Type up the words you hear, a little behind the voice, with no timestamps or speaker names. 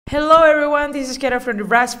Hello everyone, this is Kara from the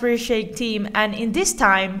Raspberry Shake team, and in this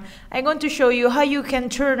time I'm going to show you how you can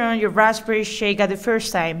turn on your Raspberry Shake at the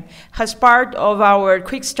first time as part of our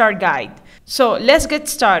quick start guide. So let's get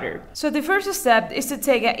started. So the first step is to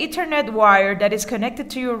take an Ethernet wire that is connected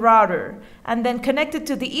to your router and then connect it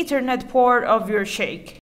to the Ethernet port of your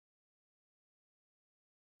Shake.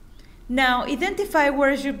 Now identify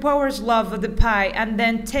where is your power slot of the Pi and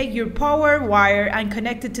then take your power wire and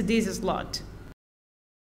connect it to this slot.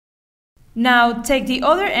 Now take the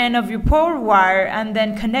other end of your power wire and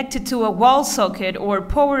then connect it to a wall socket or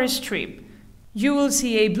power strip. You will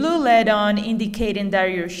see a blue LED on indicating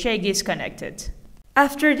that your Shake is connected.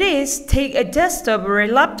 After this, take a desktop or a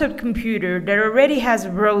laptop computer that already has a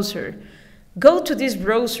browser. Go to this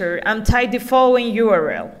browser and type the following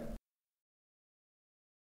URL.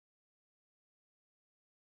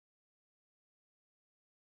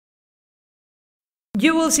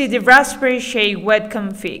 You will see the Raspberry Shake web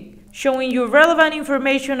config, showing you relevant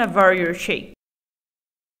information about your Shake.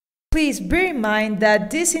 Please bear in mind that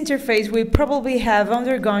this interface will probably have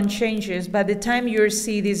undergone changes by the time you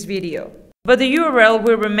see this video, but the URL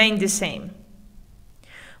will remain the same.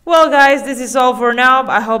 Well guys, this is all for now.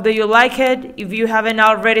 I hope that you like it. If you haven't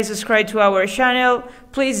already subscribed to our channel,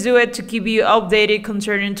 please do it to keep you updated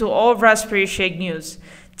concerning to all Raspberry Shake news.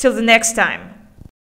 Till the next time.